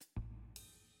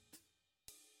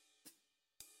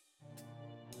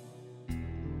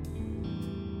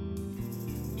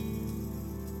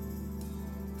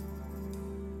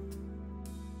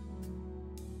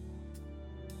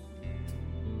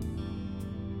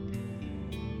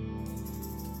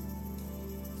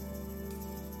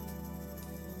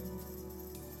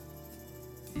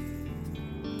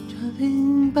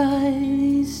Driving by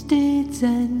these deeds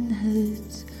and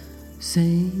hurts,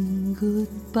 saying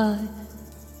goodbye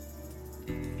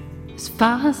as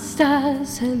fast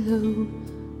as hello,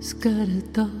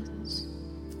 scattered thoughts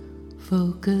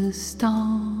focused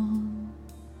on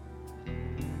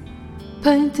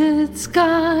painted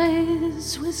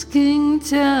skies, whisking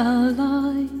tail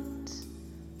lights,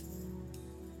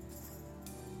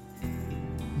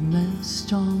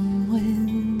 maelstrom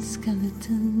wind,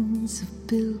 skeletons of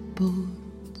billboards,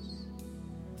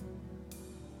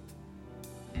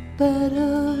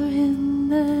 better in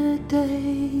their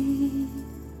days.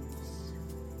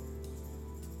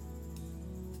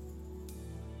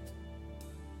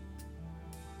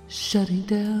 Shutting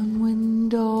down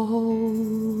windows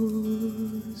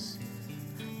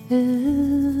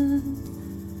in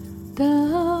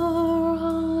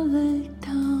derelict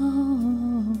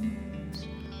towns,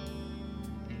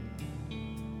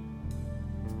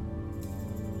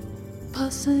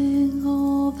 passing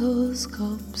all those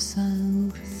cops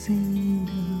and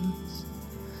casinos,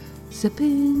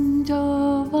 sipping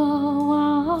Java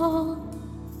while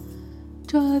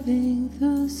driving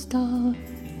through stars,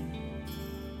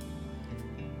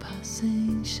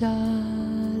 passing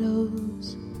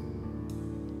shadows,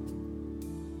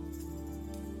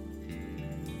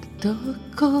 the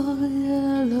dark or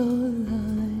yellow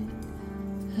light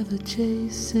ever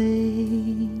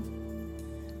chasing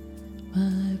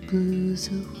my blues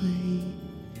away.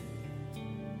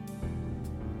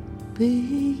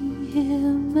 Being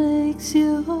here makes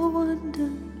you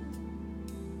wonder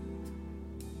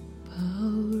about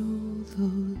all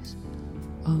those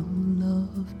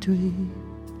unloved dreams.